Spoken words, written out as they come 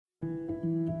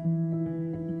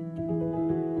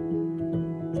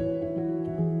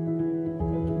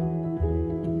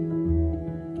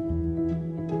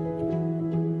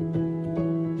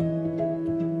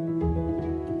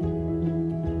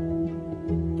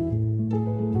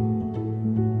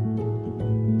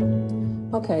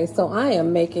Okay, so I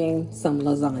am making some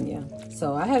lasagna.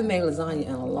 So I haven't made lasagna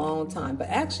in a long time, but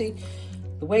actually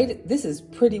the way that this is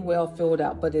pretty well filled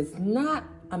out, but it's not,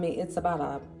 I mean, it's about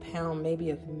a pound maybe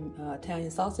of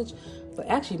Italian sausage, but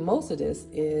actually most of this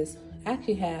is,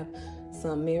 actually have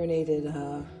some marinated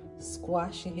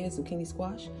squash in here, zucchini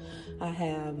squash. I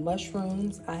have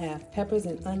mushrooms, I have peppers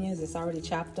and onions that's already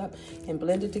chopped up and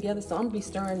blended together. So I'm gonna be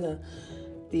stirring the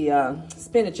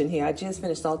spinach in here. I just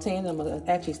finished sauteing. I'm gonna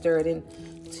actually stir it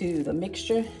into the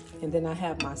mixture, and then I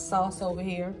have my sauce over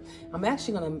here. I'm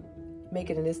actually gonna make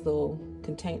it in this little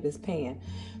this pan,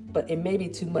 but it may be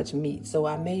too much meat, so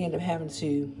I may end up having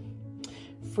to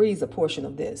freeze a portion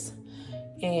of this.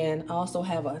 And I also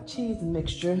have a cheese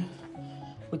mixture,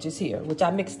 which is here, which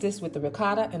I mixed this with the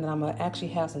ricotta, and then I'm gonna actually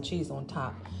have some cheese on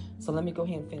top. So let me go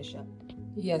ahead and finish up.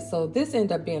 Yeah, so this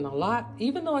ended up being a lot,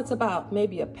 even though it's about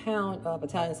maybe a pound of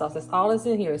Italian sausage. That's all that's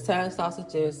in here. Italian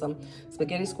sausage, there's some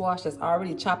spaghetti squash that's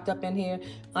already chopped up in here,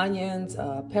 onions,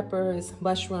 peppers,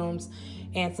 mushrooms,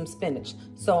 and some spinach.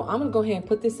 So I'm gonna go ahead and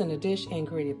put this in a dish and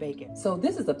go ready to bake it. So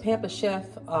this is a Pampa Chef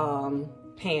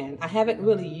pan. I haven't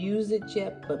really used it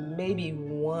yet, but maybe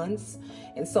once.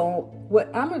 And so what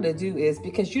I'm gonna do is,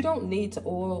 because you don't need to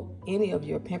oil any of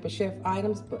your Pampa Chef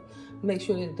items, but make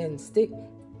sure that it doesn't stick,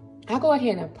 I'll go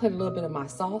ahead and put a little bit of my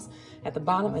sauce at the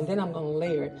bottom, and then I'm gonna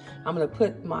layer it. I'm gonna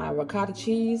put my ricotta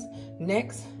cheese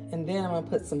next, and then I'm gonna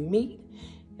put some meat,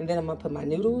 and then I'm gonna put my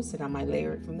noodles, and I might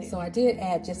layer it from there. So I did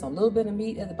add just a little bit of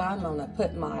meat at the bottom. I'm gonna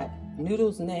put my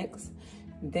noodles next,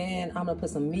 then I'm gonna put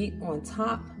some meat on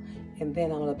top, and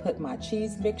then I'm gonna put my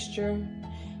cheese mixture,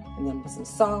 and then put some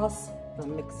sauce.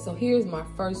 So here's my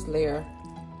first layer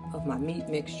of my meat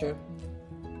mixture.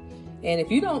 And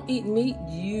if you don't eat meat,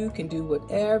 you can do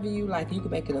whatever you like. You can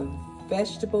make it a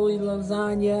vegetable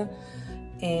lasagna,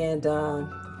 and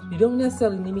you don't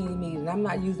necessarily need meat. And I'm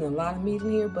not using a lot of meat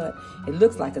in here, but it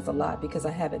looks like it's a lot because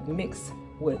I have it mixed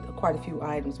with quite a few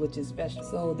items, which is vegetable.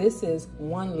 So this is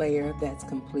one layer that's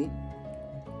complete.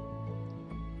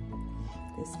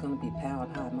 This is gonna be powered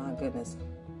high, my goodness.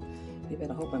 You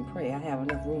better hope and pray I have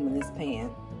enough room in this pan.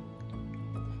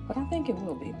 But I think it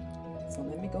will be. So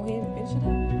let me go ahead and finish it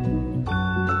up.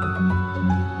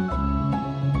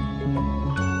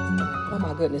 Oh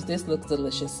my goodness, this looks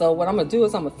delicious. So what I'm gonna do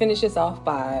is I'm gonna finish this off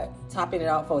by topping it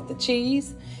off with the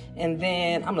cheese, and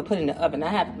then I'm gonna put it in the oven. I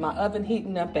have my oven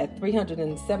heating up at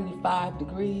 375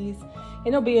 degrees, and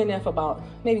it'll be in there for about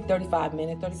maybe 35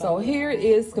 minutes. So here it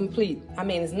is complete. I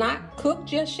mean, it's not cooked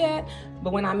just yet,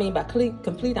 but when I mean by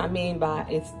complete, I mean by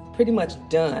it's pretty much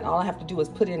done. All I have to do is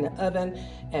put it in the oven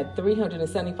at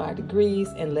 375 degrees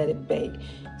and let it bake.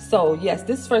 So yes,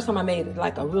 this is the first time I made it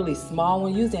like a really small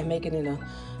one. Usually I make it in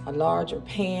a larger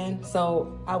pan.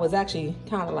 So I was actually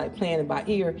kind of like playing it by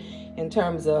ear in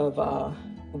terms of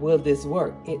will this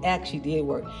work? It actually did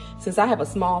work. Since I have a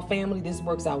small family, this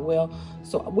works out well.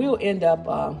 So we'll end up,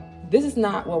 this is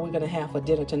not what we're gonna have for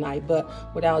dinner tonight, but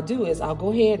what I'll do is I'll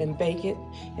go ahead and bake it,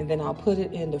 and then I'll put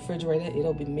it in the refrigerator.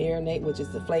 It'll be marinate, which is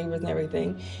the flavors and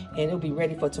everything, and it'll be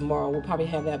ready for tomorrow. We'll probably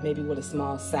have that maybe with a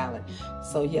small salad.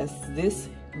 So yes, this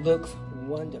looks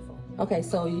wonderful. Okay,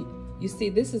 so you see,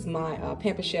 this is my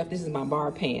Pampa Chef. This is my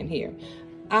bar pan here.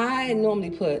 I normally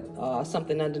put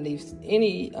something underneath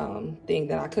any thing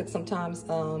that I cook sometimes.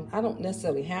 I don't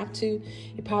necessarily have to.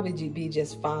 It probably be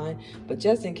just fine. But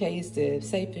just in case,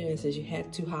 say for instance, you had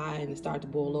it too high and it started to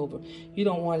boil over, you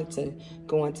don't want it to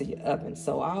go into your oven.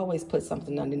 So I always put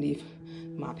something underneath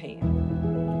my pan.